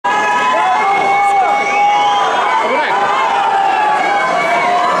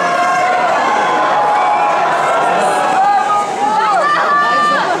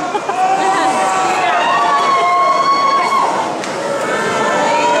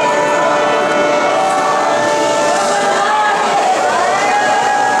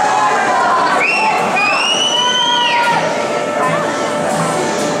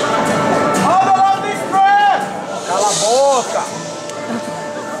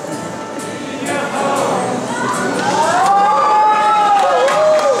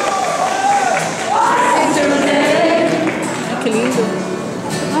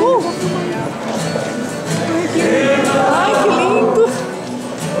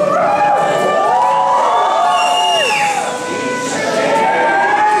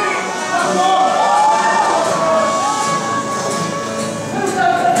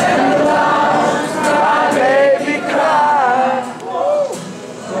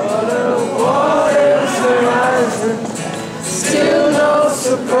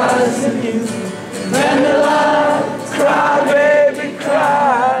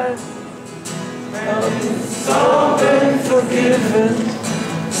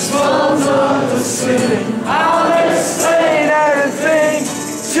Swans are asleep. I'll explain everything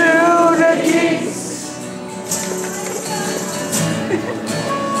to the geeks.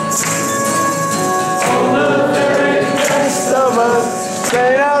 All the very best of us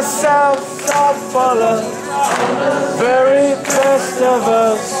made ourselves up for love. Very best of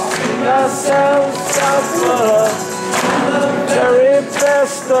us made ourselves up for love. Very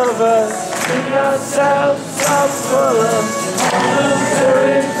best of us made ourselves up for love.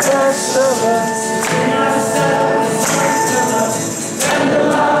 Very best of us made ourselves up for love.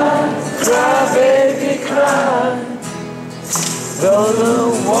 Vanderlyle, cry baby cry. Though the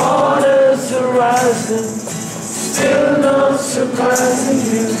waters are rising, still no surprising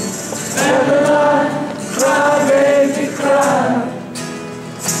you. Vanderlyle, cry baby cry.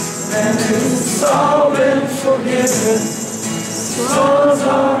 And it's all been forgiven. Souls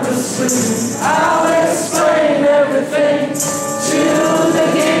are asleep. I'll explain everything to the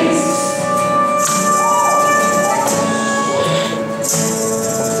geeks.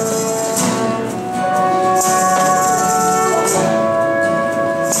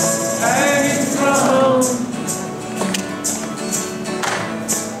 Hanging from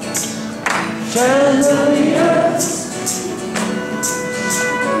chandelier.